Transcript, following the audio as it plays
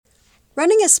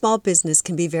Running a small business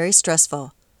can be very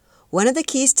stressful. One of the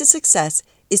keys to success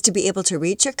is to be able to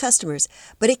reach your customers,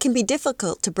 but it can be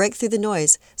difficult to break through the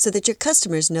noise so that your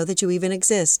customers know that you even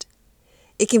exist.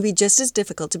 It can be just as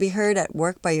difficult to be heard at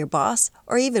work by your boss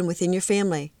or even within your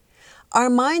family. Our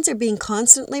minds are being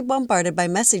constantly bombarded by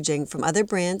messaging from other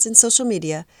brands and social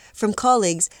media, from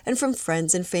colleagues, and from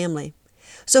friends and family.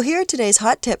 So here are today's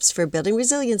hot tips for building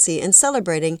resiliency and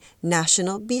celebrating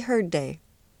National Be Heard Day.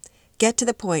 Get to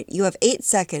the point. You have 8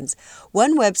 seconds.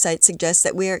 One website suggests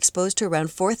that we are exposed to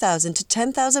around 4,000 to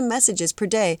 10,000 messages per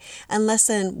day, and less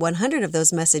than 100 of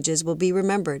those messages will be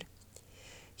remembered.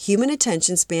 Human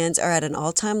attention spans are at an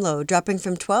all-time low, dropping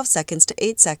from 12 seconds to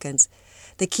 8 seconds.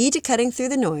 The key to cutting through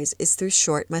the noise is through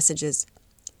short messages.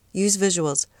 Use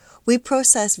visuals. We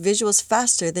process visuals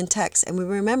faster than text, and we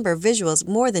remember visuals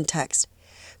more than text.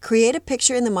 Create a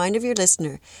picture in the mind of your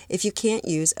listener if you can't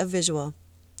use a visual.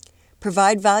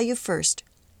 Provide value first.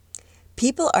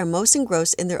 People are most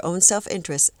engrossed in their own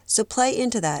self-interest, so play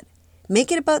into that.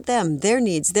 Make it about them, their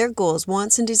needs, their goals,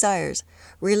 wants, and desires.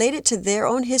 Relate it to their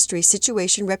own history,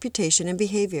 situation, reputation, and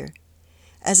behavior.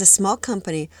 As a small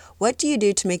company, what do you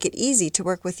do to make it easy to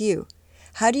work with you?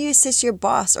 How do you assist your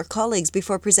boss or colleagues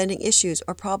before presenting issues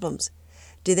or problems?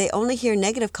 Do they only hear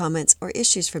negative comments or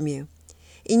issues from you?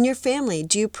 In your family,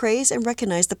 do you praise and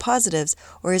recognize the positives,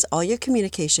 or is all your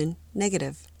communication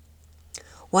negative?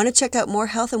 Want to check out more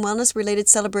health and wellness related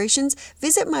celebrations?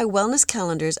 Visit my wellness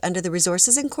calendars under the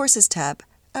Resources and Courses tab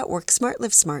at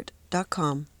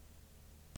WorkSmartLivesmart.com.